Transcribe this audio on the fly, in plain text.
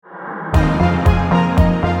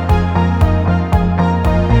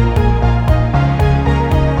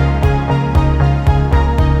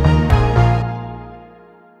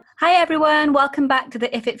everyone, welcome back to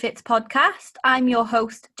the If It Fits podcast. I'm your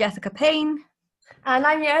host, Jessica Payne. And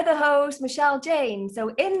I'm your other host, Michelle Jane. So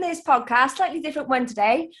in this podcast, slightly different one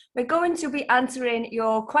today, we're going to be answering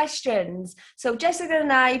your questions. So Jessica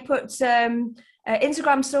and I put some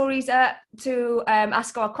Instagram stories up to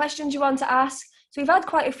ask our questions you want to ask. So we've had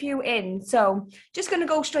quite a few in. So just going to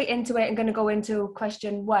go straight into it and going to go into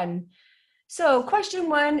question one. So question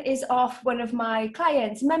one is off one of my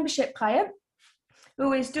clients, membership client,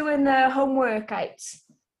 who is doing the home workouts.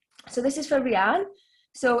 So this is for Rianne.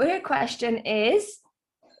 So her question is,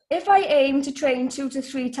 if I aim to train 2 to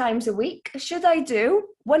 3 times a week, should I do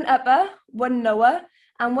one upper, one lower,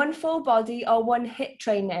 and one full body or one HIIT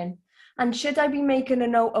training? And should I be making a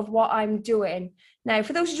note of what I'm doing? Now,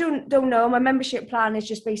 for those who don't know, my membership plan is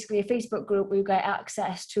just basically a Facebook group where you get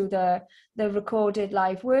access to the recorded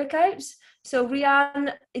live workouts. So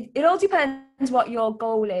Rianne, it all depends what your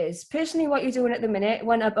goal is. Personally, what you're doing at the minute,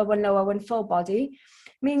 one upper, one lower, one full body,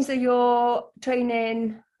 means that you're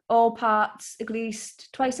training all parts at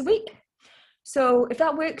least twice a week. So if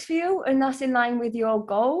that works for you and that's in line with your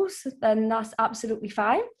goals, then that's absolutely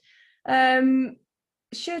fine.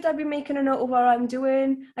 Should I be making a note of what I'm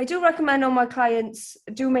doing? I do recommend all my clients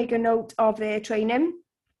do make a note of their training.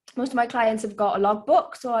 Most of my clients have got a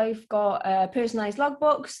logbook, so I've got personalized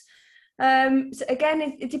logbooks. So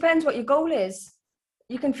again, it depends what your goal is.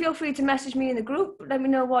 You can feel free to message me in the group. Let me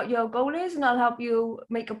know what your goal is and I'll help you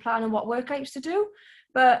make a plan on what workouts to do.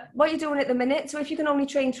 But what you're doing at the minute, so if you can only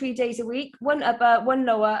train 3 days a week, one upper, one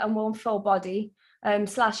lower and one full body /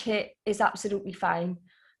 HIIT is absolutely fine.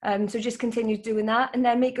 So just continue doing that and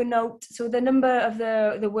then make a note. So the number of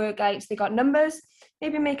the workouts, they got numbers.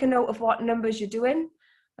 Maybe make a note of what numbers you're doing.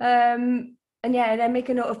 And then make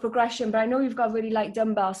a note of progression. But I know you've got really light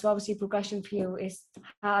dumbbells, so obviously progression for you is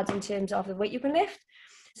hard in terms of the weight you can lift.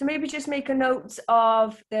 So maybe just make a note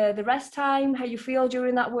of the rest time, how you feel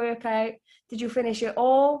during that workout. Did you finish it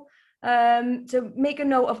all? So make a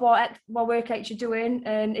note of what workout you're doing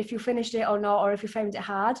and if you finished it or not, or if you found it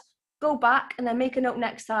hard. Go back and then make a note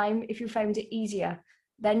next time if you found it easier.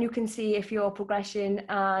 Then you can see if you're progressing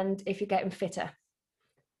and if you're getting fitter.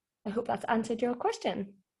 I hope that's answered your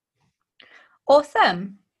question.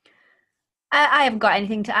 Awesome. I haven't got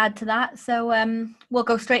anything to add to that. So we'll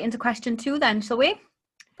go straight into question 2 then, shall we?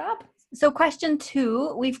 Fab. So question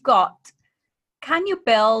 2, we've got, can you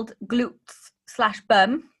build glutes /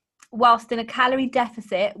 bum whilst in a calorie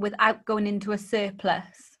deficit without going into a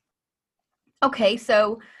surplus? Okay,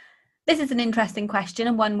 so this is an interesting question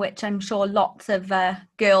and one which I'm sure lots of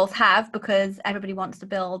girls have because everybody wants to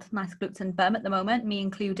build nice glutes and bum at the moment, me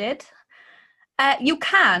included. You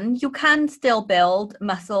can still build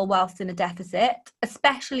muscle whilst in a deficit,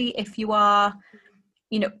 especially if you are,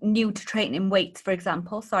 new to training weights, for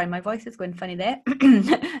example. Sorry, my voice is going funny there.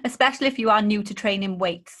 Especially if you are new to training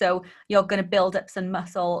weights. So you're going to build up some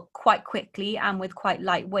muscle quite quickly and with quite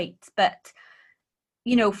light weights. But,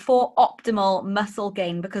 for optimal muscle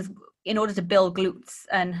gain, because in order to build glutes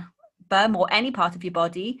and bum or any part of your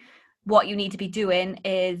body, what you need to be doing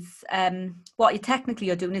is, what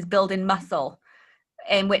you're doing is building muscle.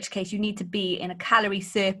 In which case you need to be in a calorie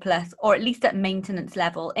surplus or at least at maintenance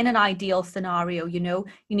level. In an ideal scenario, you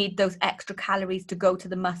need those extra calories to go to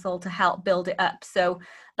the muscle to help build it up. So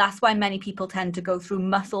that's why many people tend to go through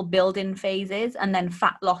muscle building phases and then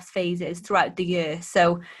fat loss phases throughout the year.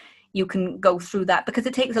 So you can go through that because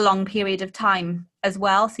it takes a long period of time as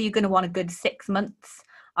well. So you're going to want a good 6 months,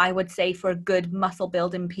 I would say, for a good muscle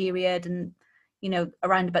building period, and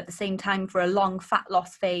around about the same time for a long fat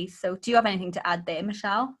loss phase. So do you have anything to add there,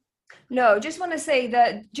 Michelle? No, just want to say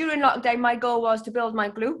that during lockdown, my goal was to build my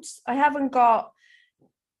glutes. I haven't got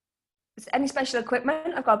any special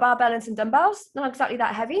equipment. I've got a barbell and some dumbbells, not exactly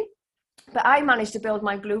that heavy, but I managed to build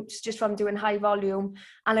my glutes just from doing high volume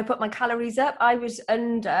and I put my calories up. I was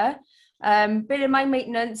under, but in my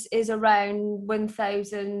maintenance is around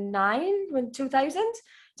 1,009, 2,000,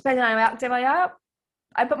 depending on how active I am.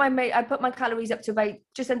 I put my calories up to about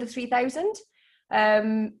just under 3,000,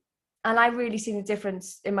 and I really seen a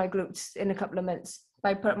difference in my glutes in a couple of months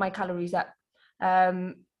by putting my calories up.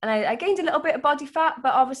 And I gained a little bit of body fat,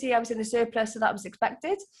 but obviously I was in a surplus, so that was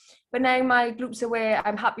expected. But now my glutes are where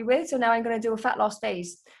I'm happy with, so now I'm going to do a fat loss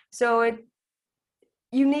phase. So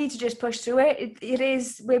you need to just push through it. It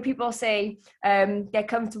is where people say get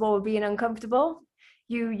comfortable with being uncomfortable.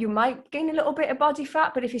 You might gain a little bit of body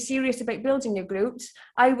fat, but if you're serious about building your glutes,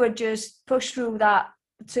 I would just push through that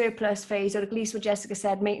surplus phase, or at least what Jessica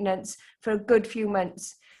said, maintenance, for a good few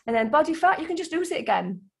months. And then body fat, you can just lose it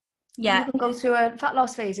again. Yeah. You can go through a fat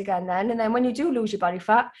loss phase again then. And then when you do lose your body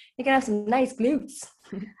fat, you can have some nice glutes.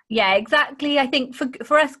 Yeah, exactly. I think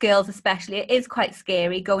for us girls especially, it is quite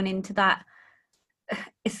scary going into that.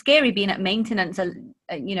 It's scary being at maintenance,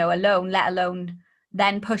 alone, let alone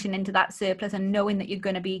then pushing into that surplus and knowing that you're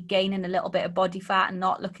going to be gaining a little bit of body fat and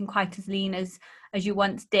not looking quite as lean as you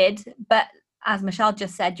once did. But as Michelle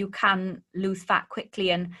just said, you can lose fat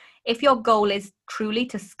quickly. And if your goal is truly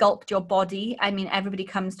to sculpt your body, I mean, everybody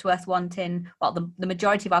comes to us wanting, well, the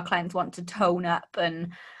majority of our clients want to tone up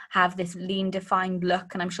and have this lean, defined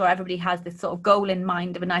look. And I'm sure everybody has this sort of goal in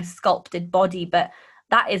mind of a nice sculpted body, but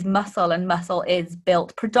that is muscle, and muscle is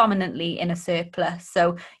built predominantly in a surplus.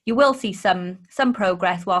 So you will see some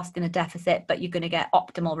progress whilst in a deficit, but you're going to get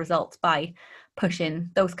optimal results by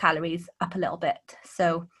pushing those calories up a little bit.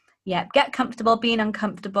 So yeah, get comfortable being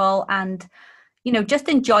uncomfortable, and just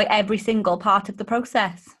enjoy every single part of the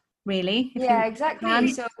process, really. Yeah,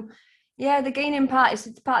 exactly. So yeah, the gaining part is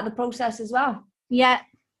part of the process as well. Yeah,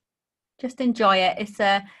 just enjoy it.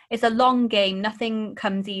 It's a long game. Nothing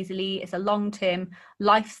comes easily. It's a long-term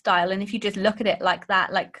lifestyle. And if you just look at it like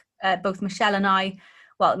that, like both Michelle and I,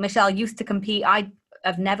 well, Michelle used to compete.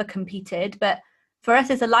 I've never competed, but for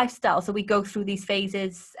us it's a lifestyle. So we go through these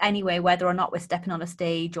phases anyway, whether or not we're stepping on a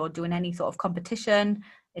stage or doing any sort of competition.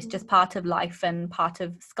 It's just part of life and part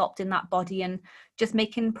of sculpting that body and just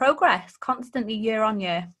making progress constantly year on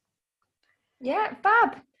year. Yeah,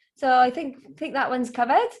 fab. So I think that one's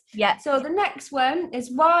covered. Yeah. So the next one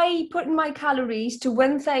is why putting my calories to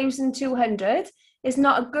 1,200 is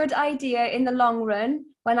not a good idea in the long run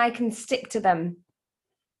when I can stick to them.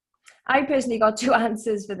 I personally got two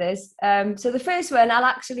answers for this. So the first one, I'll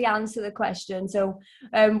actually answer the question. So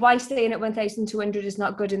why staying at 1,200 is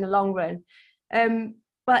not good in the long run?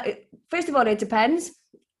 But first of all, it depends.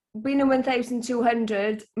 Being at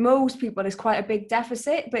 1,200, most people is quite a big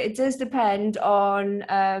deficit, but it does depend on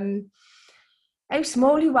how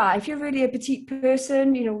small you are. If you're really a petite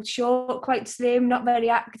person, short, quite slim, not very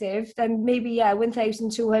active, then maybe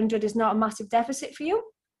 1,200 is not a massive deficit for you.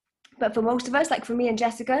 But for most of us, like for me and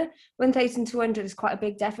Jessica, 1,200 is quite a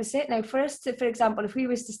big deficit. Now, for us, for example, if we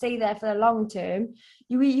was to stay there for the long term,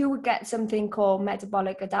 you would get something called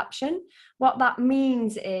metabolic adaptation. What that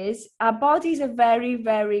means is our bodies are very,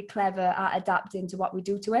 very clever at adapting to what we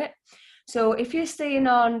do to it. So if you're staying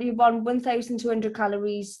on, you want 1,200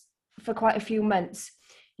 calories for quite a few months,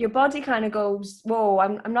 your body kind of goes, whoa,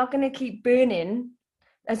 I'm not going to keep burning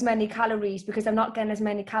as many calories because I'm not getting as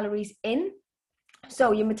many calories in.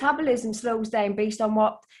 So your metabolism slows down based on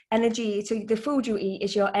what energy, so the food you eat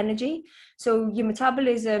is your energy. So your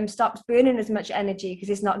metabolism stops burning as much energy because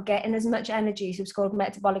it's not getting as much energy. So it's called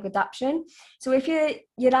metabolic adaptation. So if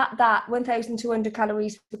you're at that 1,200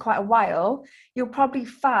 calories for quite a while, you'll probably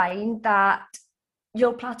find that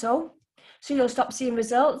you'll plateau. So you'll stop seeing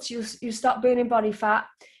results. You'll stop burning body fat.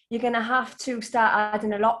 You're going to have to start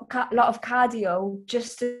adding a lot of cardio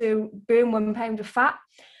just to burn 1 pound of fat.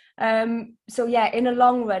 So yeah, in the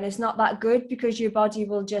long run, it's not that good because your body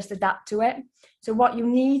will just adapt to it. So what you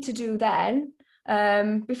need to do then,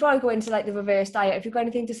 before I go into like the reverse diet, have you got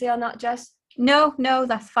anything to say on that, Jess? No,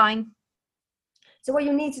 that's fine. So what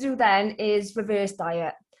you need to do then is reverse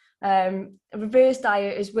diet. A reverse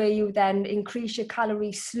diet is where you then increase your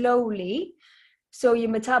calories slowly. So your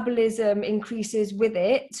metabolism increases with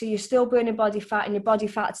it. So you're still burning body fat and your body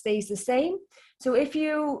fat stays the same. So if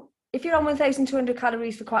you're on 1,200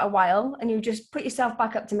 calories for quite a while and you just put yourself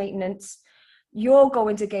back up to maintenance, you're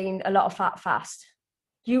going to gain a lot of fat fast.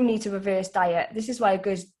 You need to reverse diet. This is why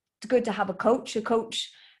it's good to have a coach.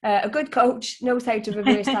 A good coach knows how to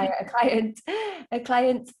reverse diet a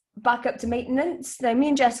client back up to maintenance. Now, me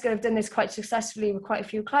and Jessica have done this quite successfully with quite a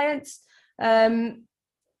few clients.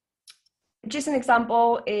 Just an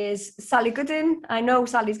example is Sally Gooden. I know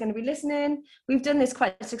Sally's going to be listening. We've done this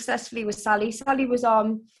quite successfully with Sally.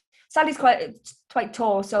 Sally's quite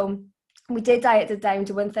tall, so we did diet it down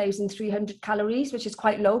to 1,300 calories, which is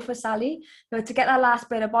quite low for Sally. But to get that last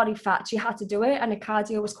bit of body fat, she had to do it, and her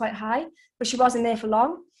cardio was quite high, but she wasn't there for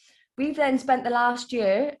long. We've then spent the last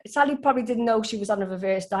year, Sally probably didn't know she was on a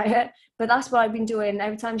reverse diet, but that's what I've been doing.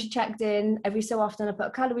 Every time she checked in, every so often I put her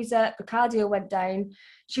calories up, her cardio went down.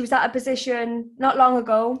 She was at a position not long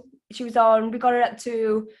ago, we got her up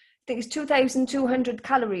to, I think it's 2,200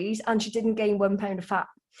 calories, and she didn't gain 1 pound of fat.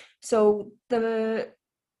 So the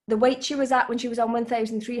weight she was at when she was on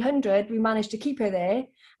 1,300, we managed to keep her there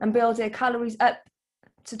and build her calories up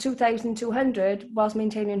to 2,200 whilst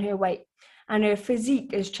maintaining her weight. And her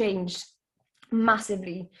physique has changed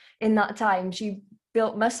massively in that time. She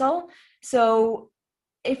built muscle. So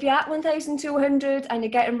if you're at 1,200 and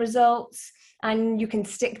you're getting results and you can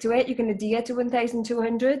stick to it, you can adhere to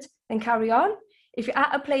 1,200 and carry on. If you're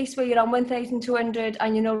at a place where you're on 1,200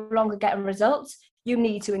 and you're no longer getting results, you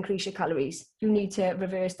need to increase your calories. You need to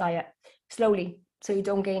reverse diet slowly so you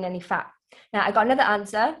don't gain any fat. Now, I got another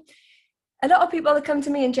answer. A lot of people that come to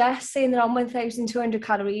me and Jess saying they're on 1,200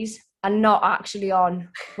 calories are not actually on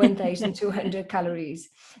 1,200 calories.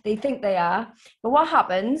 They think they are. But what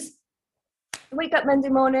happens? You wake up Monday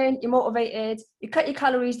morning, you're motivated, you cut your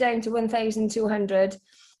calories down to 1,200,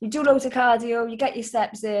 you do loads of cardio, you get your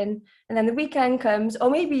steps in, and then the weekend comes, or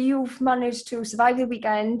maybe you've managed to survive the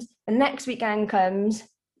weekend, the next weekend comes,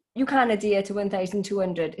 you can't adhere to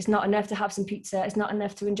 1,200. It's not enough to have some pizza, it's not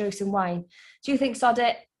enough to enjoy some wine. So you think, sod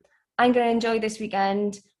it, I'm going to enjoy this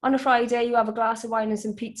weekend. On a Friday, you have a glass of wine and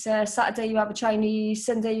some pizza. Saturday, you have a Chinese.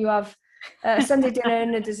 Sunday, you have Sunday dinner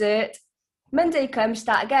and a dessert. Monday comes,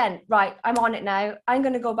 start again. Right, I'm on it now. I'm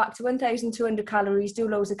going to go back to 1,200 calories, do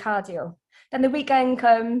loads of cardio. Then the weekend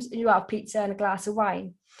comes and you have pizza and a glass of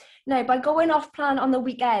wine. Now, by going off plan on the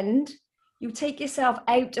weekend, you take yourself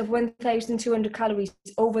out of 1,200 calories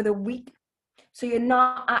over the week. So you're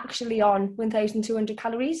not actually on 1,200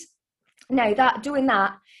 calories. Now, doing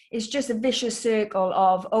that is just a vicious circle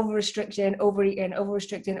of over-restriction, overeating,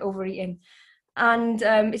 over-restricting, overeating. And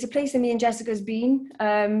it's a place that me and Jessica's been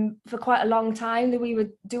for quite a long time that we were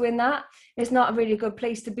doing that. It's not a really good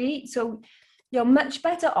place to be. So you're much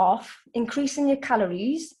better off increasing your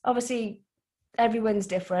calories. Obviously, everyone's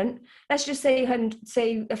different. Let's just say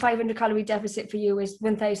a 500 calorie deficit for you is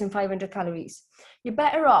 1,500 calories. You're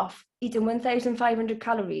better off eating 1,500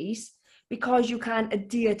 calories because you can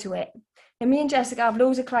adhere to it. And me and Jessica have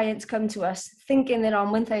loads of clients come to us thinking they're on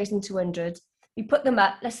 1,200. We put them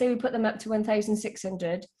up, let's say we put them up to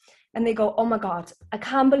 1,600, and they go, oh my God, I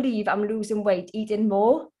can't believe I'm losing weight eating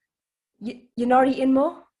more. You're not eating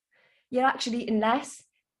more. You're actually eating less.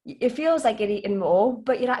 It feels like you're eating more,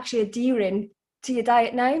 but you're actually adhering to your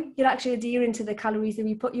diet now. You're actually adhering to the calories that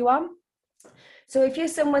we put you on. So if you're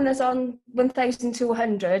someone that's on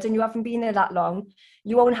 1,200 and you haven't been there that long,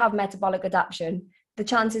 you won't have metabolic adaptation. The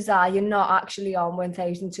chances are you're not actually on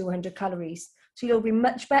 1,200 calories. So you'll be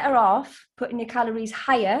much better off putting your calories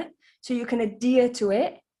higher so you can adhere to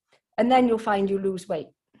it, and then you'll find you lose weight.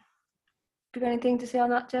 Do you have anything to say on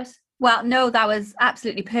that, Jess? Well, no, that was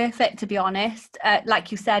absolutely perfect, to be honest.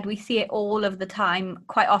 Like you said, we see it all of the time,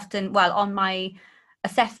 quite often. Well, on my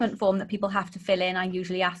assessment form that people have to fill in, I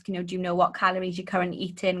usually ask, do you know what calories you're currently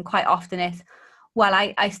eating? Quite often it's, well,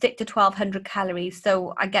 I stick to 1,200 calories.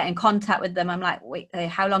 So I get in contact with them. I'm like, wait,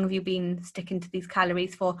 how long have you been sticking to these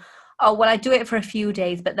calories for? Oh, well, I do it for a few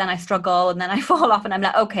days, but then I struggle and then I fall off, and I'm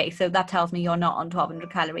like, okay, so that tells me you're not on 1,200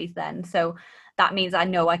 calories then. So that means I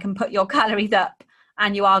know I can put your calories up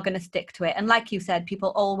and you are going to stick to it. And like you said,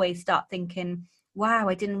 people always start thinking, wow,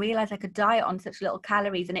 I didn't realize I could diet on such little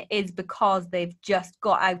calories. And it is because they've just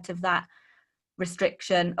got out of that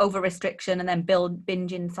restriction, over restriction, and then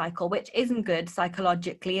binging cycle, which isn't good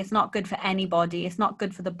psychologically. It's not good for anybody. It's not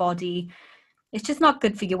good for the body. It's just not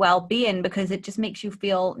good for your well-being, because it just makes you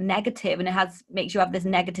feel negative, and makes you have this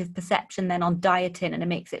negative perception then on dieting, and it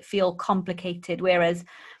makes it feel complicated. Whereas,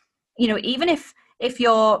 even if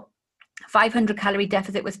your 500 calorie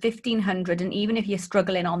deficit was 1,500, and even if you're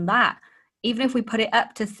struggling on that, even if we put it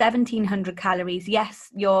up to 1,700 calories, yes,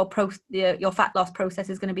 your fat loss process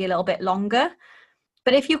is going to be a little bit longer.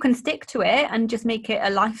 But if you can stick to it and just make it a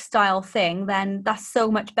lifestyle thing, then that's so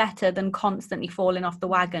much better than constantly falling off the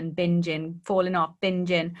wagon, falling off,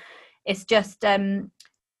 binging. It's just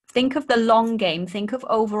think of the long game, think of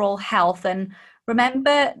overall health, and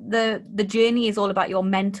remember the journey is all about your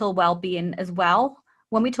mental well-being as well.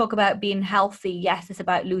 When we talk about being healthy, yes, it's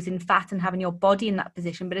about losing fat and having your body in that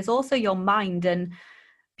position, but it's also your mind. And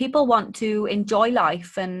people want to enjoy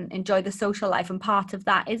life and enjoy the social life, and part of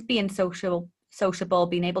that is being sociable,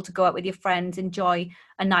 being able to go out with your friends, enjoy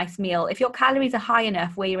a nice meal. If your calories are high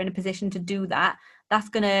enough where you're in a position to do that, that's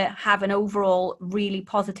going to have an overall really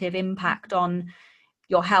positive impact on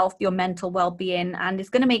your health, your mental well-being, and it's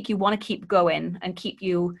going to make you want to keep going and keep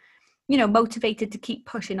you motivated to keep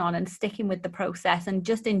pushing on and sticking with the process and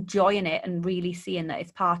just enjoying it and really seeing that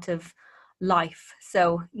it's part of life.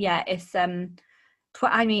 So yeah, it's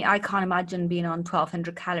I can't imagine being on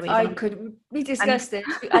 1,200 calories. We discussed it.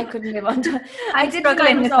 I couldn't live on. I'm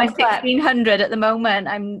struggling with my 1,600 at the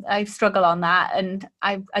moment. I struggle on that, and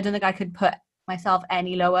I don't think I could put myself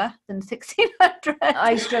any lower than 1,600.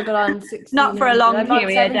 I struggle on 1,600. Not for a long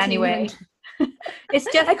period, anyway. It's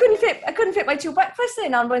just I couldn't fit my 2 breakfasts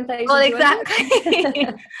in on 1,000. Well, exactly.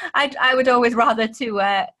 I would always rather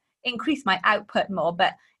to increase my output more,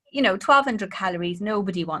 but 1,200 calories,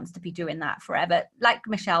 nobody wants to be doing that forever. Like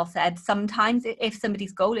Michelle said, sometimes if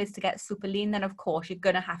somebody's goal is to get super lean, then of course you're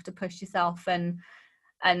going to have to push yourself and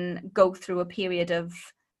go through a period of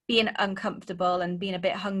being uncomfortable and being a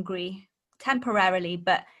bit hungry temporarily.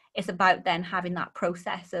 But it's about then having that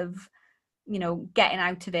process of, getting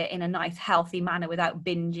out of it in a nice, healthy manner without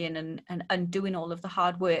binging and undoing all of the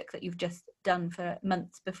hard work that you've just done for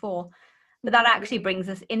months before. But that actually brings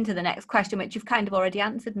us into the next question, which you've kind of already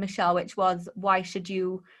answered, Michelle, which was, why should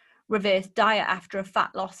you reverse diet after a fat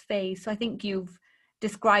loss phase? So I think you've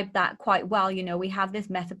described that quite well. We have this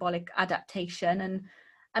metabolic adaptation,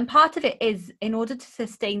 and part of it is in order to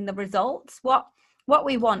sustain the results. What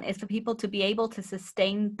we want is for people to be able to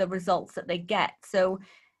sustain the results that they get. So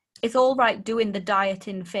it's all right doing the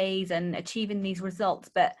dieting phase and achieving these results,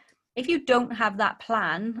 but if you don't have that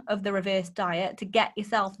plan of the reverse diet to get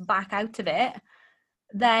yourself back out of it,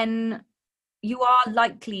 then you are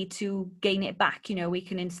likely to gain it back. We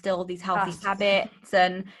can instill these healthy habits,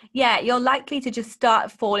 and you're likely to just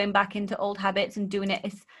start falling back into old habits and doing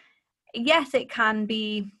it. Yes, it can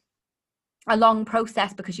be a long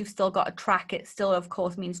process because you've still got to track it. Still, of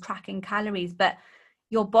course, means tracking calories, but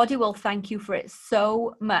your body will thank you for it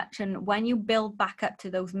so much. And when you build back up to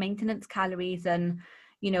those maintenance calories and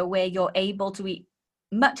where you're able to eat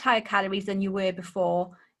much higher calories than you were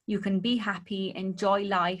before, you can be happy, enjoy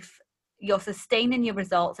life, you're sustaining your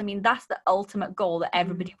results. I mean, that's the ultimate goal that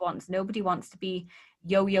everybody wants. Nobody wants to be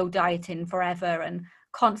yo-yo dieting forever and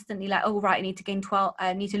constantly like, oh, right, I need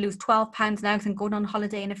to lose 12 pounds now because I'm going on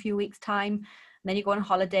holiday in a few weeks' time. And then you go on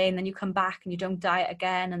holiday and then you come back and you don't diet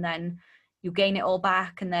again, and then you gain it all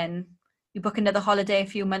back, and then you book another holiday a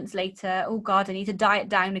few months later. Oh God, I need to diet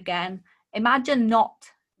down again. Imagine not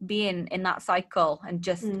being in that cycle and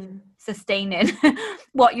just sustaining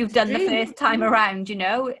what you've done the first time around,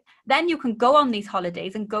 Then you can go on these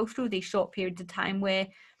holidays and go through these short periods of time where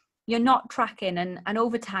you're not tracking, and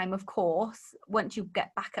over time, of course, once you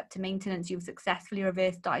get back up to maintenance, you've successfully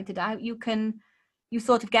reverse dieted out, you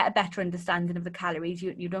sort of get a better understanding of the calories.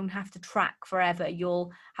 You don't have to track forever. You'll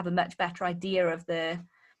have a much better idea of the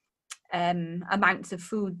amounts of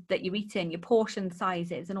food that you're eating, your portion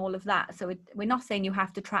sizes and all of that. So we're not saying you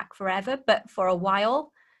have to track forever, but for a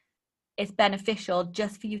while it's beneficial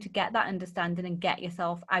just for you to get that understanding and get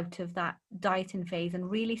yourself out of that dieting phase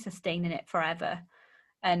and really sustaining it forever.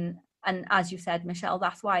 And as you said, Michelle,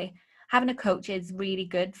 that's why having a coach is really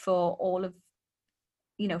good for all of,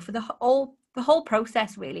 for the whole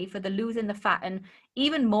process, really, for the losing the fat, and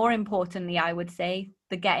even more importantly, I would say,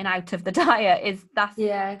 the getting out of the diet that's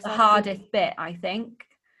the hardest bit, I think.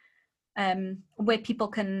 Where people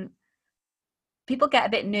get a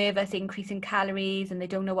bit nervous increasing calories and they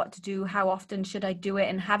don't know what to do. How often should I do it?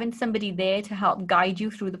 And having somebody there to help guide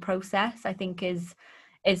you through the process, I think is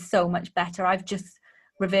so much better. I've just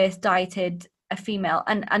reverse dieted a female,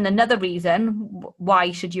 and another reason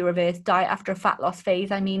why should you reverse diet after a fat loss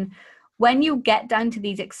phase. I mean, when you get down to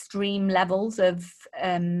these extreme levels of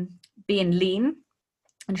being lean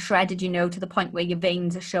and shredded, to the point where your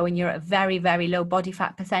veins are showing you're at a very, very low body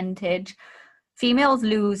fat percentage, females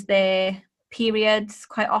lose their periods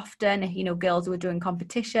quite often. Girls who are doing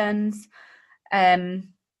competitions,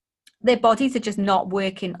 their bodies are just not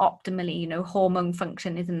working optimally. Hormone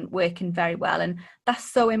function isn't working very well, and that's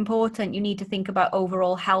so important. You need to think about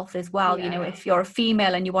overall health as well. If you're a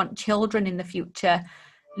female and you want children in the future,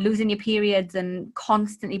 losing your periods and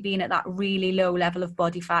constantly being at that really low level of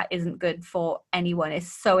body fat isn't good for anyone. It's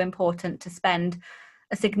so important to spend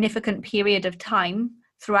a significant period of time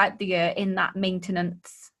throughout the year in that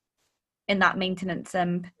maintenance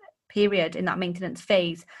period, in that maintenance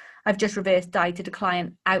phase. I've just reverse dieted a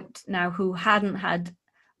client out now who hadn't had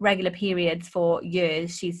regular periods for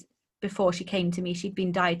years. Before she came to me, she'd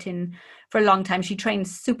been dieting for a long time. She trained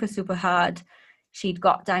super, super hard. She'd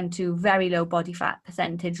got down to very low body fat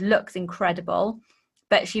percentage, looks incredible,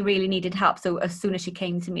 but she really needed help. So as soon as she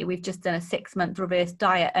came to me, we've just done a 6-month reverse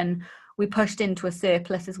diet, and we pushed into a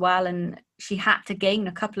surplus as well. And she had to gain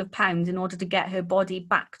a couple of pounds in order to get her body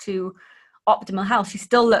back to optimal health. She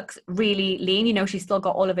still looks really lean, she's still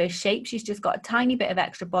got all of her shape. She's just got a tiny bit of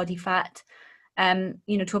extra body fat, to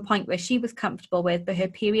a point where she was comfortable with, but her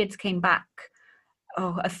periods came back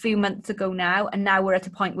a few months ago now, and now we're at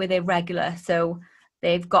a point where they're regular. So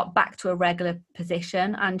they've got back to a regular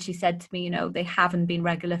position, and she said to me, they haven't been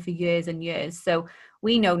regular for years and years. So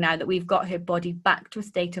we know now that we've got her body back to a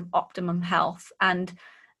state of optimum health. And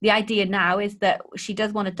the idea now is that she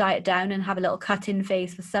does want to diet down and have a little cut-in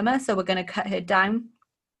phase for summer. So we're going to cut her down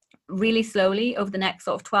really slowly over the next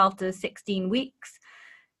sort of 12 to 16 weeks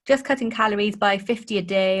just cutting calories by 50 a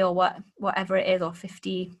day or whatever it is, or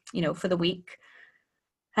 50, for the week.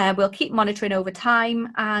 We'll keep monitoring over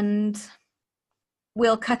time, and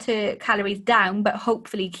we'll cut calories down, but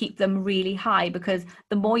hopefully keep them really high, because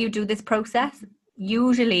the more you do this process,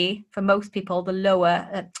 usually for most people,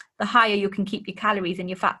 the higher you can keep your calories in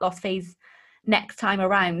your fat loss phase next time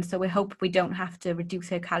around. So we hope we don't have to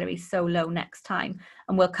reduce our calories so low next time,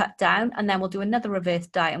 and we'll cut down, and then we'll do another reverse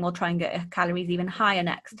diet, and we'll try and get our calories even higher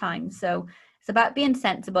next time. So it's about being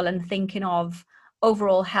sensible and thinking of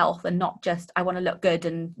overall health, and not just, I want to look good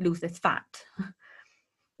and lose this fat.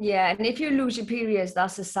 Yeah, and if you lose your periods,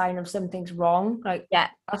 that's a sign of something's wrong. Like, yeah,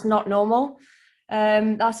 that's not normal.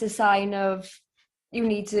 That's a sign of you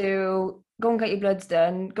need to go and get your bloods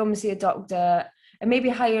done, go and see a doctor, and maybe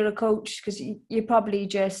hire a coach, because you're probably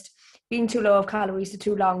just being too low of calories for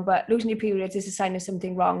too long. But losing your periods is a sign of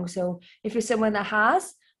something wrong. So if you're someone that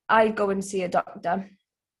has, I'd go and see a doctor.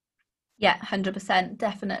 Yeah, 100%,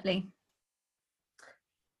 definitely.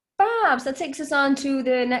 Babs, that takes us on to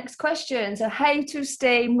the next question. So, how to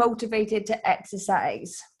stay motivated to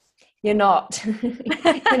exercise? You're not.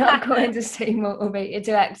 You're not going to stay motivated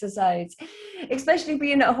to exercise. Especially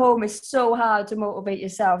being at home, it's so hard to motivate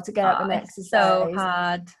yourself to get up and exercise. So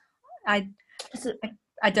hard. I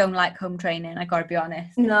don't like home training, I gotta be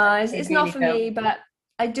honest. No, it's really not for me, but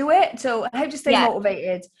I do it. So how to stay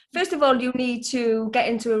motivated? First of all, you need to get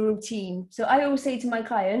into a routine. So I always say to my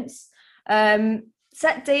clients,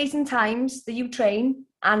 set days and times that you train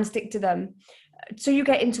and stick to them. So you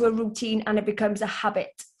get into a routine and it becomes a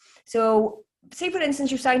habit. So say, for instance,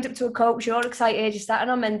 you signed up to a coach, you're all excited, you're starting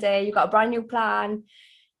on Monday, you've got a brand new plan.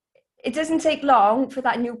 It doesn't take long for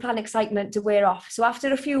that new plan excitement to wear off. So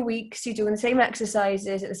after a few weeks, you're doing the same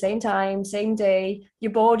exercises at the same time, same day.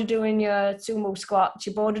 You're bored of doing your sumo squats.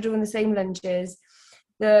 You're bored of doing the same lunges.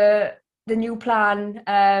 The new plan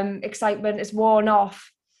excitement is worn off.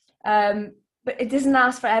 But it doesn't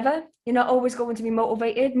last forever. You're not always going to be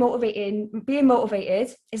motivated. Being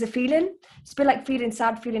motivated is a feeling. It's a bit like feeling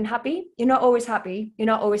sad, feeling happy. You're not always happy. You're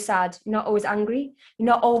not always sad. You're not always angry. You're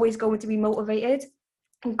not always going to be motivated.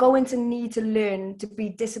 You're going to need to learn to be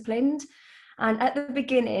disciplined. And at the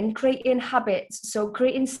beginning, creating habits. So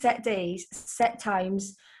creating set days, set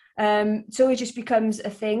times. So it just becomes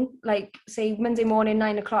a thing. Like, say, Monday morning,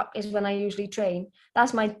 9:00 is when I usually train.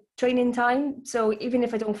 That's my training time. So even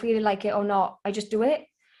if I don't feel like it or not, I just do it.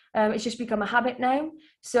 It's just become a habit now.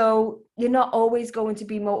 So you're not always going to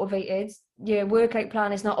be motivated. Your workout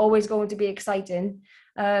plan is not always going to be exciting.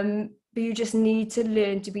 But you just need to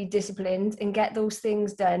learn to be disciplined and get those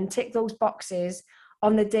things done, tick those boxes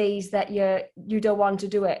on the days that you don't want to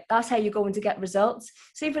do it. That's how you're going to get results.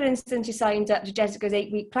 Say, for instance, you signed up to Jessica's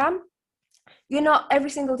 8-week plan. You're not, every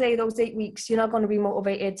single day, those 8 weeks, you're not going to be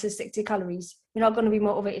motivated to stick to calories. You're not going to be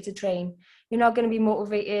motivated to train. You're not going to be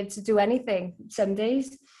motivated to do anything some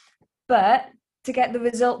days. But to get the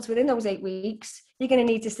results within those 8 weeks, you're going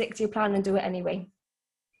to need to stick to your plan and do it anyway.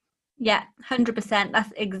 Yeah, 100%.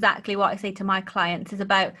 That's exactly what I say to my clients. It's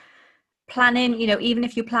about planning, even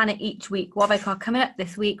if you plan it each week, what have I got coming up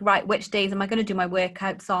this week? Right, which days am I going to do my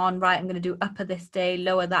workouts on? Right, I'm going to do upper this day,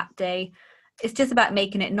 lower that day. It's just about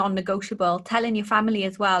making it non-negotiable, telling your family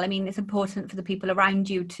as well. I mean, it's important for the people around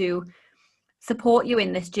you to support you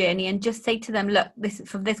in this journey, and just say to them, look, this is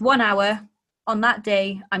for this 1 hour on that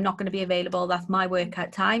day, I'm not going to be available. That's my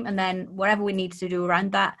workout time. And then whatever we need to do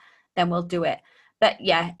around that, then we'll do it. But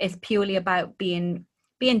yeah, it's purely about being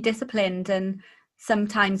disciplined. And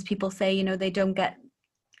sometimes people say, they don't get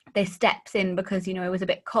their steps in because, it was a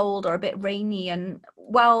bit cold or a bit rainy. And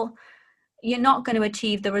well, you're not going to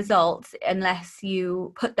achieve the results unless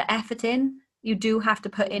you put the effort in. You do have to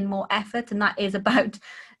put in more effort. And that is about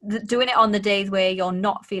doing it on the days where you're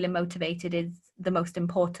not feeling motivated is the most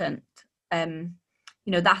important.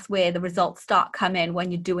 That's where the results start coming,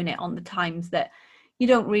 when you're doing it on the times that you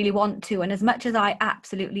don't really want to. And as much as I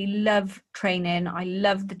absolutely love training, I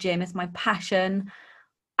love the gym, it's my passion,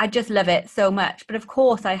 I just love it so much. But of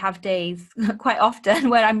course I have days quite often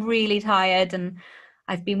where I'm really tired, and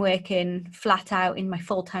I've been working flat out in my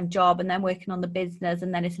full-time job and then working on the business,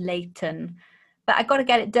 and then it's late, but I got to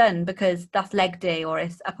get it done because that's leg day or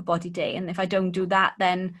it's upper body day. And if I don't do that,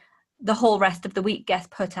 then the whole rest of the week gets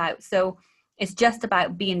put out. So it's just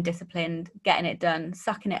about being disciplined, getting it done,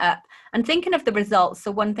 sucking it up, and thinking of the results.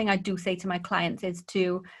 So one thing I do say to my clients is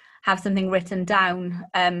to have something written down,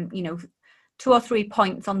 2 or 3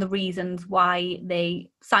 points on the reasons why they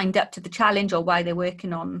signed up to the challenge, or why they're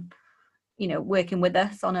working with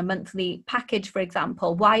us on a monthly package, for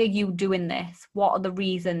example. Why are you doing this? What are the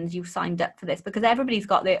reasons you signed up for this? Because everybody's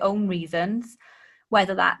got their own reasons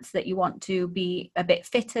whether that's that you want to be a bit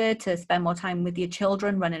fitter, to spend more time with your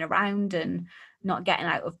children running around and not getting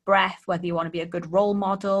out of breath, whether you want to be a good role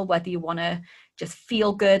model, whether you want to just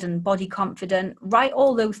feel good and body confident. Write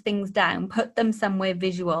all those things down, put them somewhere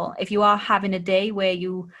visual. If you are having a day where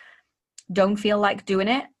you don't feel like doing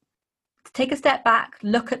it, take a step back,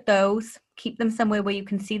 look at those, keep them somewhere where you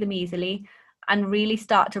can see them easily, and really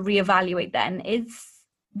start to reevaluate then. Is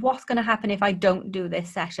what's going to happen if I don't do this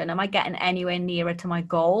session? Am I getting anywhere nearer to my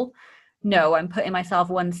goal? No, I'm putting myself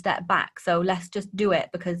one step back. So let's just do it,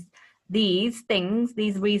 because these things,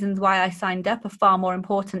 these reasons why I signed up are far more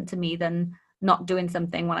important to me than not doing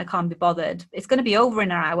something when I can't be bothered. It's going to be over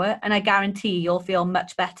in an hour, and I guarantee you'll feel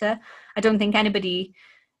much better. I don't think anybody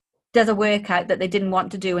does a workout that they didn't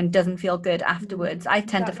want to do and doesn't feel good afterwards. I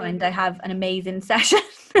tend to find I have an amazing session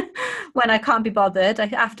when I can't be bothered. I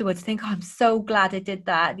afterwards think, oh, I'm so glad I did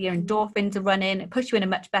that. Your endorphins are running, it puts you in a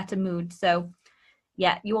much better mood. So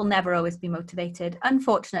yeah, you will never always be motivated.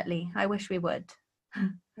 Unfortunately, I wish we would.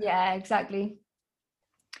 Yeah, exactly.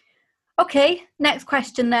 Okay, next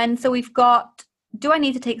question then. So we've got, do I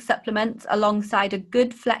need to take supplements alongside a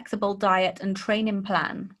good flexible diet and training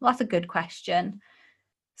plan? Well, that's a good question.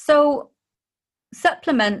 So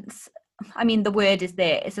supplements, I mean, the word is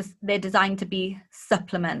there. They're designed to be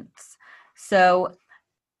supplements. So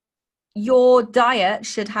your diet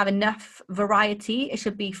should have enough variety. It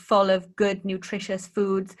should be full of good, nutritious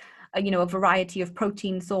foods, a variety of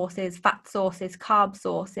protein sources, fat sources, carb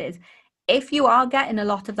sources. If you are getting a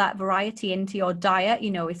lot of that variety into your diet,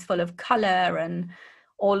 it's full of color and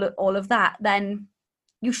all of that, then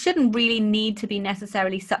you shouldn't really need to be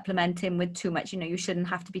necessarily supplementing with too much. You shouldn't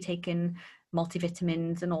have to be taking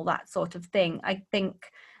multivitamins and all that sort of thing. I think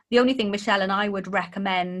the only thing Michelle and I would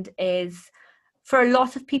recommend is, for a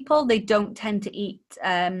lot of people, they don't tend to eat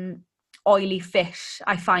oily fish,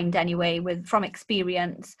 I find anyway, from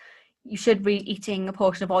experience. You should be eating a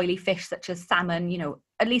portion of oily fish such as salmon,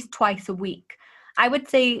 at least twice a week. I would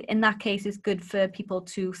say in that case it's good for people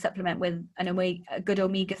to supplement with a good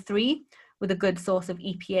omega-3, with a good source of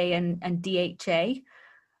EPA and DHA.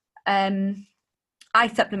 I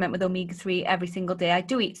supplement with omega-3 every single day. I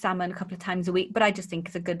do eat salmon a couple of times a week, but I just think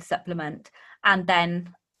it's a good supplement. And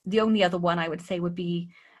then the only other one I would say would be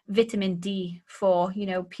vitamin D for,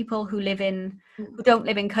 people who don't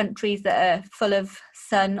live in countries that are full of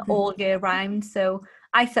sun all year round. So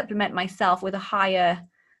I supplement myself with a higher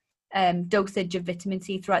dosage of vitamin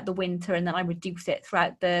C throughout the winter, and then I reduce it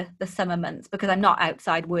throughout the summer months, because I'm not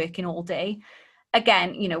outside working all day.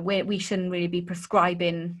 Again, we shouldn't really be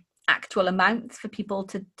prescribing actual amounts for people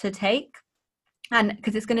to take, and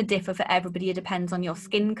because it's going to differ for everybody. It depends on your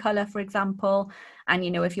skin color, for example, and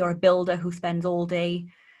if you're a builder who spends all day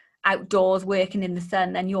outdoors working in the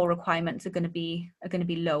sun, then your requirements are going to be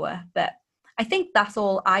lower. But I think that's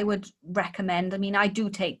all I would recommend. I mean, I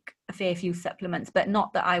do take a fair few supplements, but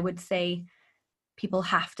not that I would say people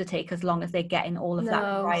have to take, as long as they're getting all of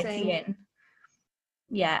that variety in.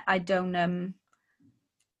 Yeah, I don't.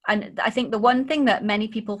 And I think the one thing that many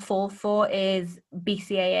people fall for is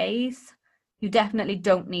BCAAs. You definitely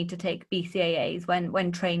don't need to take BCAAs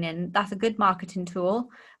when training. That's a good marketing tool.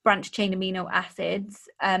 Branched chain amino acids.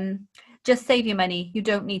 Just save your money. You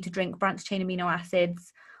don't need to drink branched chain amino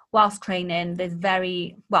acids whilst training. There's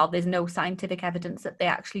no scientific evidence that they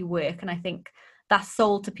actually work. And I think that's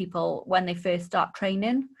sold to people when they first start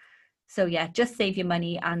training. So yeah, just save your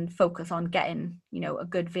money and focus on getting, a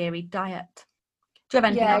good varied diet. Do you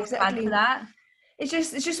have anything else to add to that? It's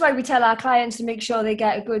just why we tell our clients to make sure they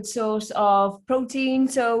get a good source of protein.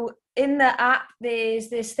 So in the app, there's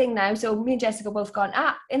this thing now. So me and Jessica both got an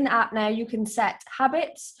app. In the app now, you can set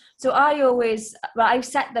habits. So I've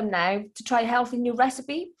set them now to try a healthy new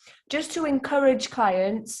recipe, just to encourage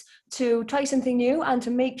clients to try something new and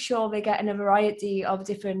to make sure they're getting a variety of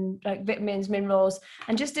different vitamins, minerals,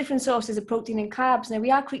 and just different sources of protein and carbs. Now,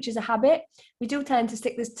 we are creatures of habit. We do tend to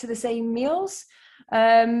stick to the same meals.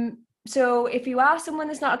 So if you are someone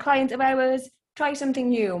that's not a client of ours, try something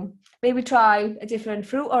new. Maybe try a different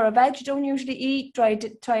fruit or a veg you don't usually eat. Try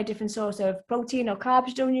a different source of protein or carbs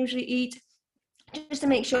you don't usually eat, just to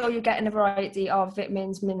make sure you're getting a variety of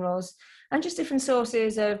vitamins, minerals, and just different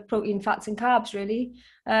sources of protein, fats, and carbs, really,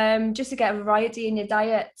 just to get a variety in your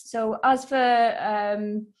diet. So as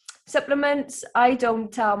for supplements, I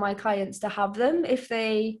don't tell my clients to have them. If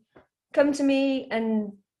they come to me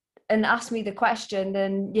and ask me the question,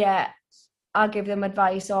 then yeah, I'll give them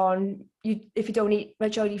advice on, if you don't eat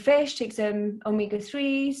much oily fish, take some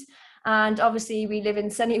omega-3s. And obviously we live in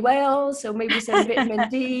sunny Wales, so maybe some vitamin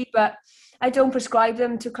D, but I don't prescribe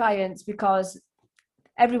them to clients because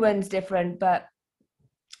everyone's different. But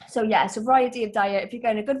So yeah, so variety of diet. If you're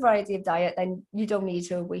getting a good variety of diet, then you don't need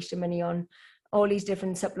to waste your money on all these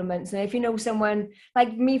different supplements. And if you know someone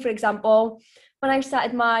like me, for example, when I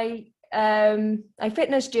started my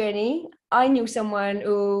fitness journey, I knew someone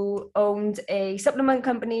who owned a supplement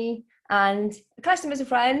company and classed him as a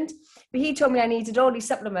friend, but he told me I needed all these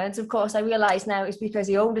supplements. Of course, I realize now it's because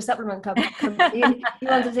he owned a supplement company and he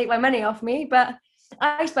wanted to take my money off me, but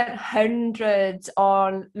I spent hundreds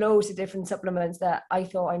on loads of different supplements that I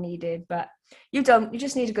thought I needed, but you don't. You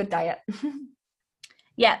just need a good diet.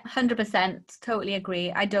 Yeah, 100%. Totally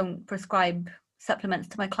agree. I don't prescribe supplements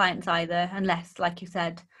to my clients either, unless, like you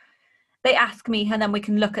said, they ask me, and then we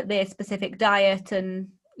can look at their specific diet and,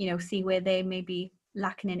 see where they may be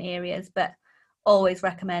lacking in areas, but always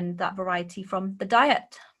recommend that variety from the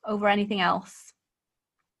diet over anything else.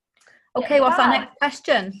 Okay, what's our next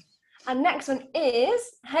question? And next one is,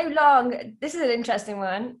 how long, this is an interesting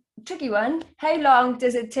one, tricky one, how long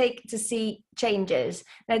does it take to see changes?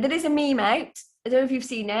 Now, there is a meme out, I don't know if you've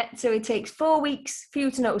seen it, so it takes 4 weeks for you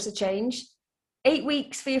to notice a change, 8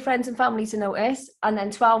 weeks for your friends and family to notice, and then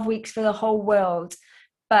 12 weeks for the whole world.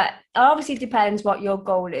 But it obviously depends what your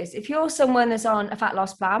goal is. If you're someone that's on a fat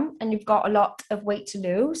loss plan and you've got a lot of weight to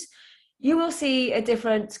lose, you will see a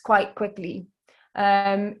difference quite quickly.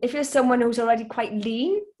 If you're someone who's already quite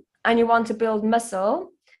lean and you want to build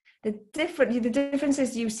muscle, the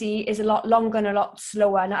differences you see is a lot longer and a lot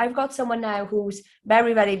slower. Now, I've got someone now who's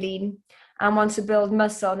very, very lean and wants to build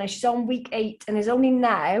muscle. Now, she's on week 8, and it's only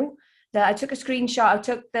now that I took a screenshot, I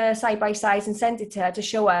took the side-by-sides and sent it to her to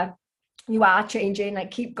show her, you are changing,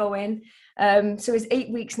 like, keep going. So it's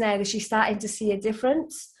 8 weeks now that she's starting to see a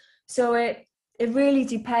difference. So it really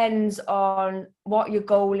depends on what your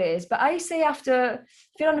goal is. But I say if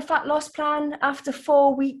you're on a fat loss plan, after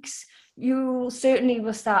 4 weeks, you certainly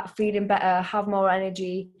will start feeling better, have more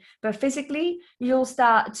energy. But physically, you'll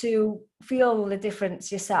start to feel the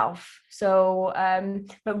difference yourself. So,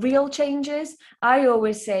 but real changes, I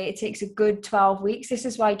always say it takes a good 12 weeks. This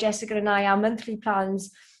is why Jessica and I, our monthly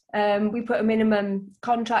plans, we put a minimum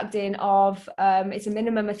contract in of, it's a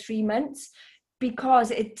minimum of 3 months,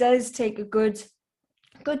 because it does take a good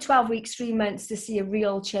 12 weeks, 3 months to see a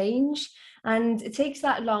real change. And it takes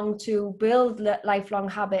that long to build lifelong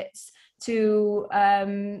habits to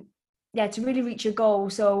really reach your goal.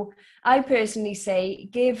 So I personally say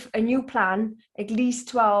give a new plan at least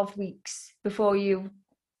 12 weeks before you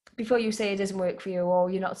say it doesn't work for you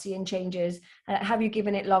or you're not seeing changes. Have you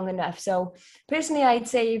given it long enough? So personally, I'd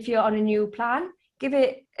say if you're on a new plan, give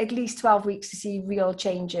it at least 12 weeks to see real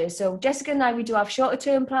changes. So Jessica and I, we do have shorter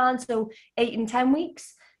term plans, so 8 and 10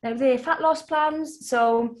 weeks. Now they're fat loss plans.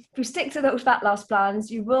 So if you stick to those fat loss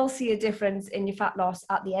plans, you will see a difference in your fat loss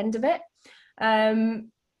at the end of it.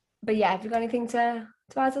 But yeah, have you got anything to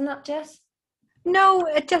add on that, Jess? No,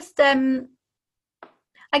 it just,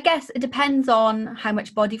 I guess it depends on how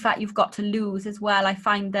much body fat you've got to lose as well. I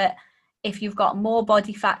find that if you've got more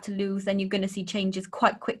body fat to lose, then you're going to see changes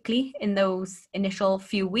quite quickly in those initial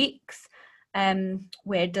few weeks,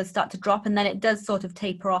 where it does start to drop, and then it does sort of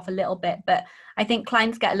taper off a little bit. But I think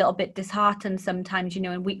clients get a little bit disheartened sometimes,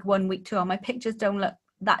 in week 1, week 2, my pictures don't look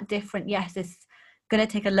that different. Yes, it's going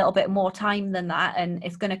to take a little bit more time than that, and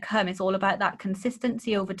it's going to come. It's all about that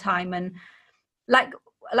consistency over time, and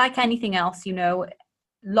like anything else,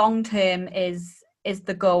 long term is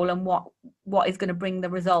the goal and what is going to bring the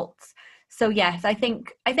results. So yes, I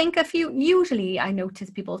think usually I notice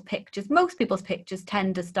most people's pictures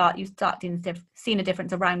tend to start seeing a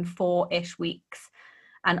difference around 4-ish weeks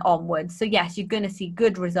and onwards. So yes, you're going to see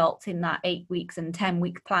good results in that 8 weeks and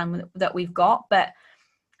 10-week plan that we've got, but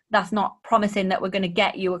that's not promising that we're going to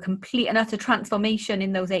get you a complete and utter transformation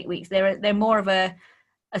in those 8 weeks. They're more of a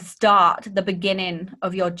start, the beginning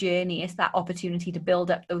of your journey. It's that opportunity to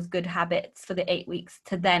build up those good habits for the 8 weeks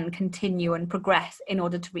to then continue and progress in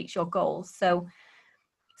order to reach your goals. So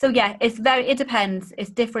yeah, it depends. It's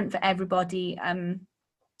different for everybody.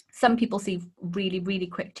 Some people see really, really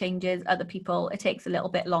quick changes. Other people, it takes a little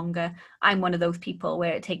bit longer. I'm one of those people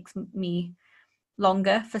where it takes me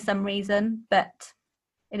longer for some reason, but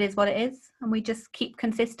it is what it is. And we just keep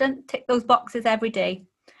consistent, tick those boxes every day,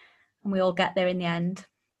 and we all get there in the end.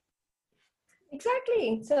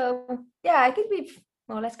 Exactly. So yeah, I think we've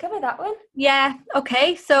more or less covered that one. Yeah.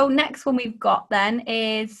 Okay. So next one we've got then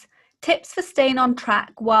is tips for staying on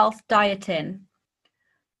track whilst dieting.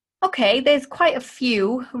 Okay, there's quite a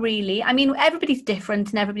few, really. I mean, everybody's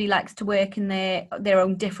different and everybody likes to work in their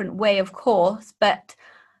own different way, of course. But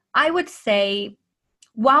I would say,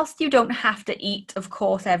 whilst you don't have to eat, of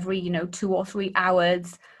course, every 2 or 3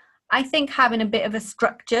 hours, I think having a bit of a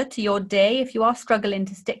structure to your day, if you are struggling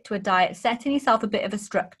to stick to a diet, setting yourself a bit of a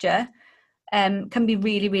structure can be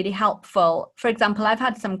really, really helpful. For example, I've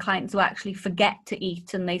had some clients who actually forget to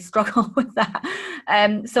eat and they struggle with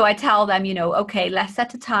that. So I tell them, okay, let's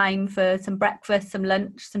set a time for some breakfast, some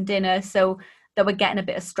lunch, some dinner, so that we're getting a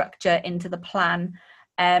bit of structure into the plan.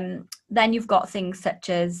 Then you've got things such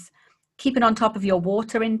as keeping on top of your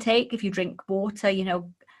water intake. If you drink water,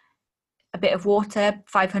 a bit of water,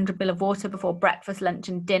 500 ml of water before breakfast, lunch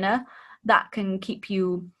and dinner, that can keep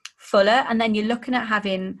you fuller. And then you're looking at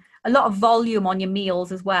having a lot of volume on your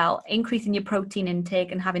meals as well, increasing your protein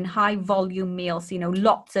intake and having high volume meals,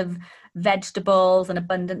 lots of vegetables and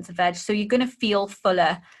abundance of veg. So you're going to feel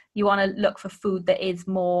fuller. You want to look for food that is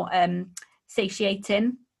more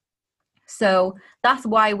satiating. So that's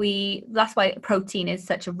why protein is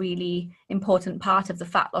such a really important part of the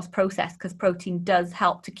fat loss process, because protein does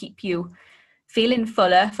help to keep you feeling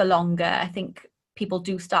fuller for longer. I think people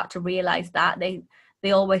do start to realize that.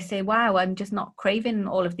 They always say, wow, I'm just not craving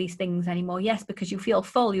all of these things anymore. Yes, because you feel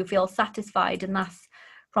full, you feel satisfied, and that's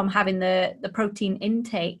from having the protein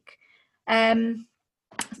intake. So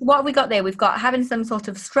what have we got there? We've got having some sort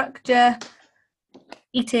of structure,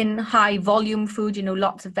 eating high volume food,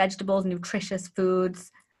 lots of vegetables, nutritious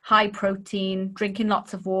foods, high protein, drinking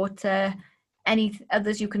lots of water. Any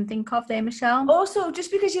others you can think of there, Michelle? Also,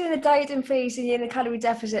 just because you're in a dieting phase and you're in a calorie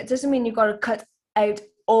deficit doesn't mean you've got to cut out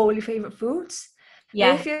all your favourite foods.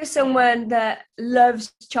 Yeah. If you're someone that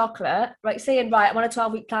loves chocolate, saying, I'm on a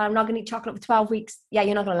 12-week plan, I'm not going to eat chocolate for 12 weeks. Yeah,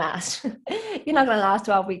 you're not going to last. You're not going to last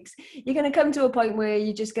 12 weeks. You're going to come to a point where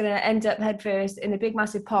you're just going to end up headfirst in a big,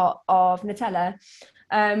 massive pot of Nutella.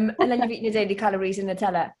 And then you've eaten your daily calories in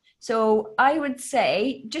Nutella. So I would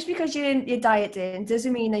say, just because you're dieting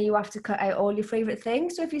doesn't mean that you have to cut out all your favourite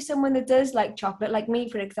things. So if you're someone that does like chocolate, like me,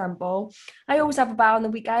 for example, I always have a bar on the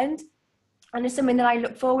weekend. And it's something that I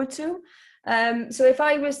look forward to. So if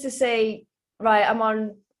I was to say,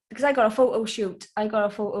 because I got a photo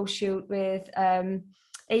shoot with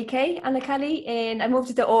AK and Kelly I moved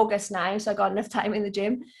it to August now, so I got enough time in the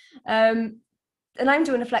gym. And I'm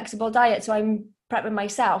doing a flexible diet, so I'm prepping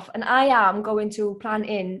myself, and I am going to plan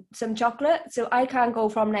in some chocolate, so I can't go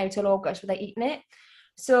from now till August without eating it.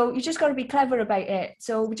 So you just got to be clever about it.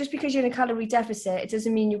 So just because you're in a calorie deficit, it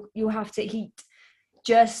doesn't mean you have to eat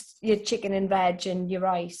just your chicken and veg and your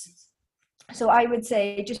rice. So I would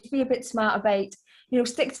say just be a bit smart about,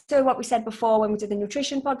 stick to what we said before when we did the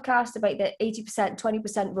nutrition podcast about the 80%,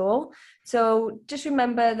 20% rule. So just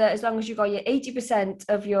remember that as long as you got your 80%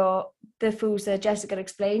 of the foods that Jessica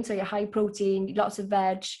explained, so your high protein, lots of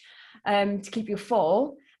veg, to keep you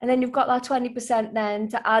full. And then you've got that 20% then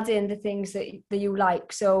to add in the things that you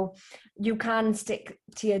like. So you can stick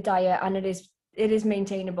to your diet and it is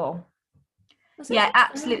maintainable. Yeah,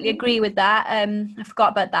 absolutely agree with that. I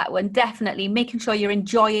forgot about that one. Definitely making sure you're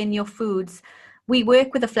enjoying your foods. We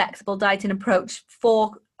work with a flexible dieting approach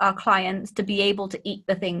for our clients to be able to eat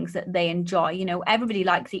the things that they enjoy. Everybody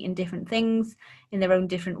likes eating different things in their own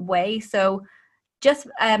different way. So just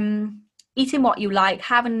eating what you like,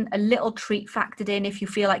 having a little treat factored in if you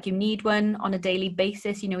feel like you need one on a daily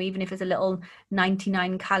basis, even if it's a little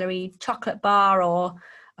 99 calorie chocolate bar or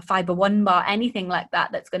a fiber one bar, anything like that,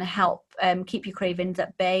 that's going to help keep your cravings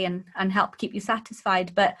at bay and help keep you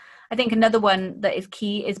satisfied. But I think another one that is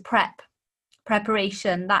key is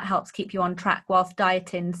preparation. That helps keep you on track whilst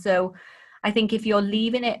dieting. So I think if you're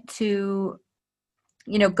leaving it to,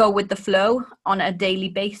 go with the flow on a daily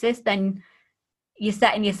basis, then you're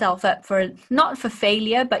setting yourself up not for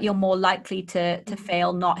failure, but you're more likely to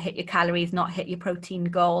fail, not hit your calories, not hit your protein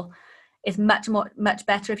goal. It's much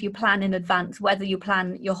better if you plan in advance, whether you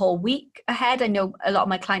plan your whole week ahead. I know a lot of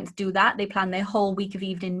my clients do that. They plan their whole week of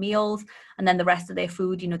evening meals and then the rest of their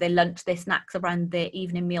food, their lunch, their snacks around their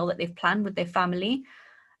evening meal that they've planned with their family.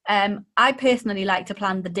 I personally like to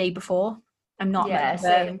plan the day before. I'm not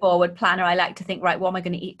a forward planner. I like to think, right, what am I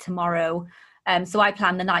going to eat tomorrow? So I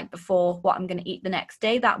plan the night before what I'm going to eat the next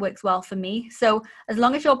day. That works well for me. So as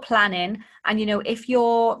long as you're planning and, if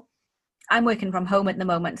I'm working from home at the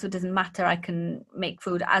moment, so it doesn't matter. I can make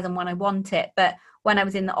food as and when I want it. But when I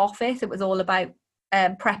was in the office, it was all about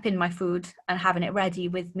prepping my food and having it ready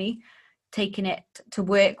with me, taking it to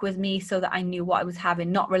work with me so that I knew what I was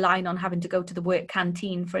having, not relying on having to go to the work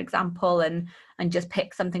canteen, for example, and just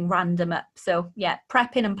pick something random up. So yeah,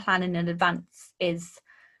 prepping and planning in advance is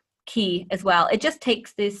key as well. It just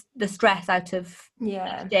takes the stress out of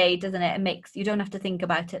each day, doesn't it? You don't have to think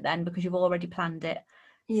about it then because you've already planned it.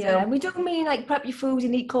 Yeah, so, we don't mean like prep your food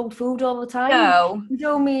and eat cold food all the time. No. We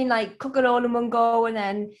don't mean like cook it all in one go and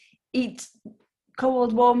then eat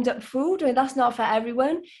cold, warmed up food. I mean, that's not for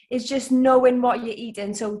everyone. It's just knowing what you're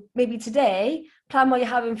eating. So maybe today, plan what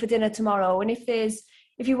you're having for dinner tomorrow. And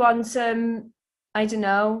if you want some, I don't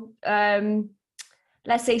know,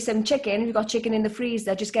 let's say some chicken, you've got chicken in the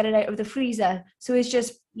freezer, just get it out of the freezer. So it's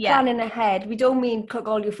just planning ahead. We don't mean cook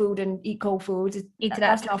all your food and eat cold food.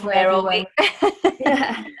 That's not for everyone.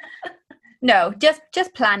 Yeah. No,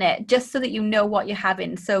 just plan it, just so that you know what you're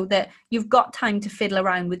having, so that you've got time to fiddle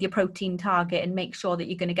around with your protein target and make sure that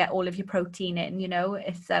you're going to get all of your protein in.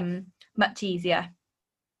 It's much easier.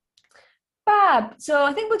 Fab. So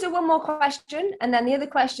I think we'll do one more question, and then the other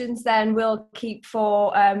questions then we'll keep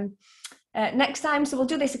for next time. So we'll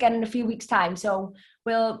do this again in a few weeks' time. So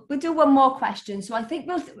we'll do one more question. So I think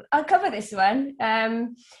I'll cover this one.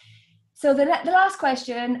 So the last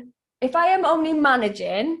question: if I am only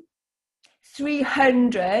managing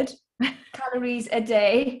 300 calories a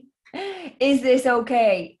day, is this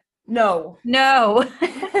okay? No,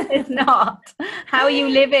 it's not. How are you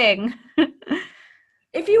living?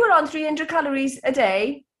 If you were on 300 calories a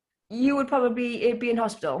day, you would probably be in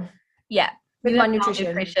hospital. Yeah, with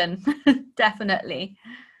malnutrition. Definitely.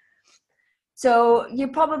 So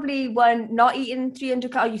you're probably not eating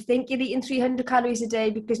 300 calories. You think you're eating 300 calories a day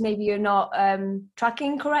because maybe you're not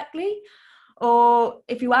tracking correctly. Or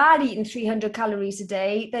if you are eating 300 calories a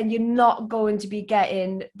day, then you're not going to be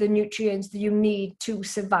getting the nutrients that you need to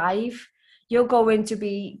survive. You're going to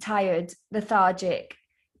be tired, lethargic,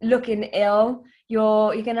 looking ill.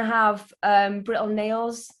 You're going to have brittle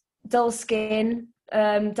nails, dull skin,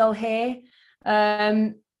 dull hair,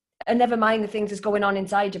 and never mind the things that's going on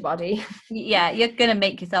inside your body. Yeah, you're going to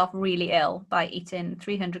make yourself really ill by eating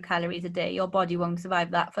 300 calories a day. Your body won't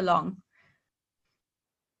survive that for long.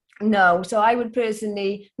 No, so I would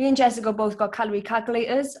personally, me and Jessica both got calorie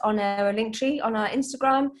calculators on our Linktree on our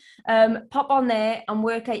Instagram. Pop on there and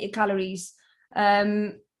work out your calories.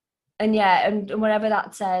 And whatever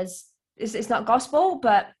that says, it's not gospel,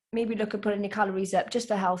 but maybe look at putting your calories up just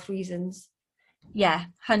for health reasons. Yeah,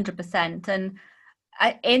 100%. And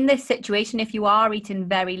in this situation, if you are eating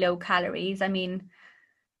very low calories, I mean,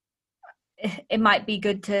 it might be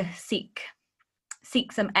good to seek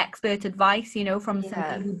some expert advice, from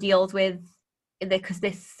somebody who deals with it, because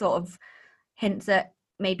this sort of hints at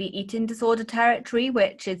maybe eating disorder territory,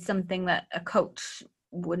 which is something that a coach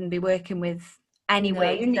wouldn't be working with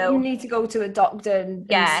anyway. No, you need to go to a doctor and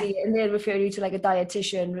see it, and they'll refer you to like a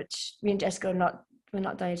dietitian, which me and Jessica we're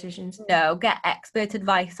not dietitians. No, get expert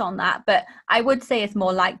advice on that. But I would say it's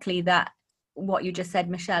more likely that what you just said,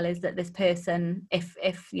 Michelle, is that this person, if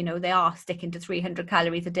they are sticking to 300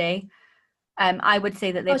 calories a day, I would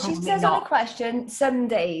say that they probably she says not. On the question, some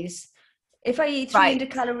days. If I eat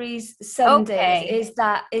 300 calories some days,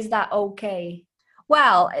 is that okay?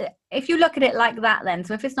 Well, if you look at it like that, then,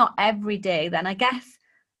 so if it's not every day, then I guess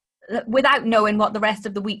without knowing what the rest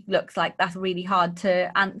of the week looks like, that's really hard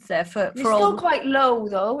to answer. For still quite low,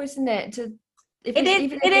 though, isn't it? It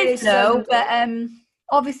is low, but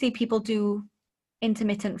obviously people do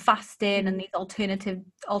intermittent fasting and these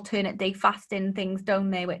alternate day fasting things,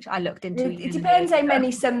 don't they, which I looked into. It depends how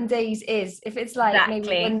many some days is. If it's like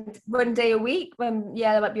maybe one day a week, then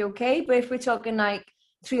that might be okay, but if we're talking like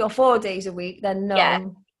 3 or 4 days a week, then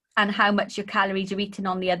no. And how much your calories you're eating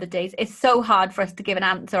on the other days, it's so hard for us to give an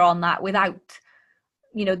answer on that without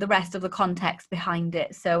the rest of the context behind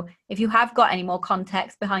it. So if you have got any more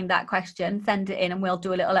context behind that question, send it in and we'll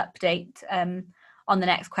do a little update on the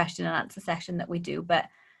next question and answer session that we do. But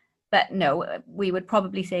no, we would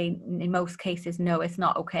probably say in most cases, no, it's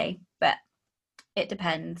not okay. But it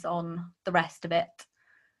depends on the rest of it.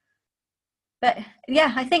 But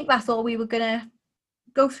yeah, I think that's all we were going to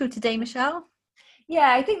go through today, Michelle.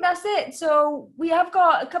 Yeah, I think that's it. So we have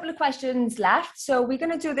got a couple of questions left. So we're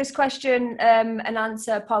going to do this question and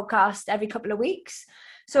answer podcast every couple of weeks.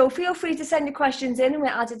 So feel free to send your questions in and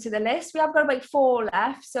we'll add it to the list. We have got about 4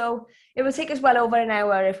 left. So it will take us well over an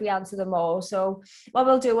hour if we answer them all. So what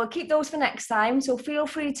we'll do, we'll keep those for next time. So feel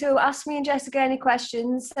free to ask me and Jessica any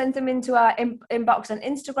questions, send them into our inbox on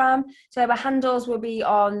Instagram. So our handles will be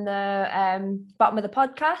on the bottom of the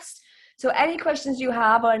podcast. So any questions you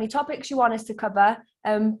have or any topics you want us to cover,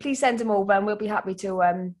 please send them over and we'll be happy to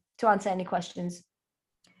answer any questions.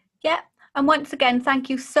 Yeah. And once again, thank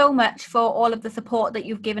you so much for all of the support that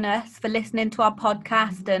you've given us, for listening to our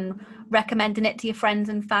podcast and recommending it to your friends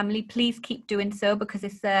and family. Please keep doing so, because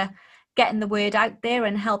it's getting the word out there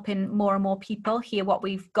and helping more and more people hear what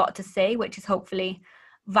we've got to say, which is hopefully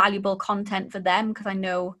valuable content for them, because I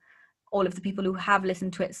know all of the people who have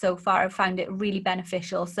listened to it so far have found it really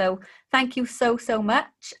beneficial. So thank you so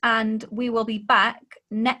much. And we will be back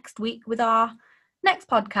next week with our next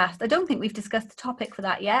podcast. I don't think we've discussed the topic for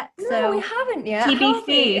that yet. No, we haven't yet.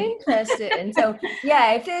 TBC. Interesting. So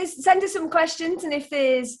yeah, if there's, send us some questions, and if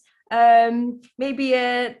there's maybe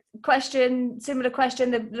a question, similar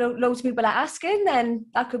question that loads of people are asking, then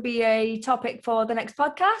that could be a topic for the next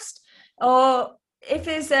podcast. Or if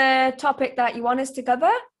there's a topic that you want us to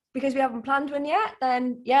cover because we haven't planned one yet,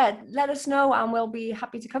 then yeah, let us know and we'll be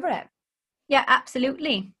happy to cover it. Yeah,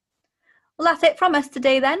 absolutely. Well, that's it from us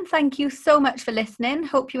today then. Thank you so much for listening.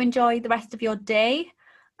 Hope you enjoy the rest of your day,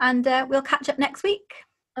 and we'll catch up next week.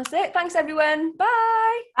 That's it. Thanks everyone.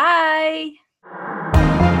 Bye.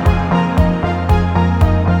 Bye.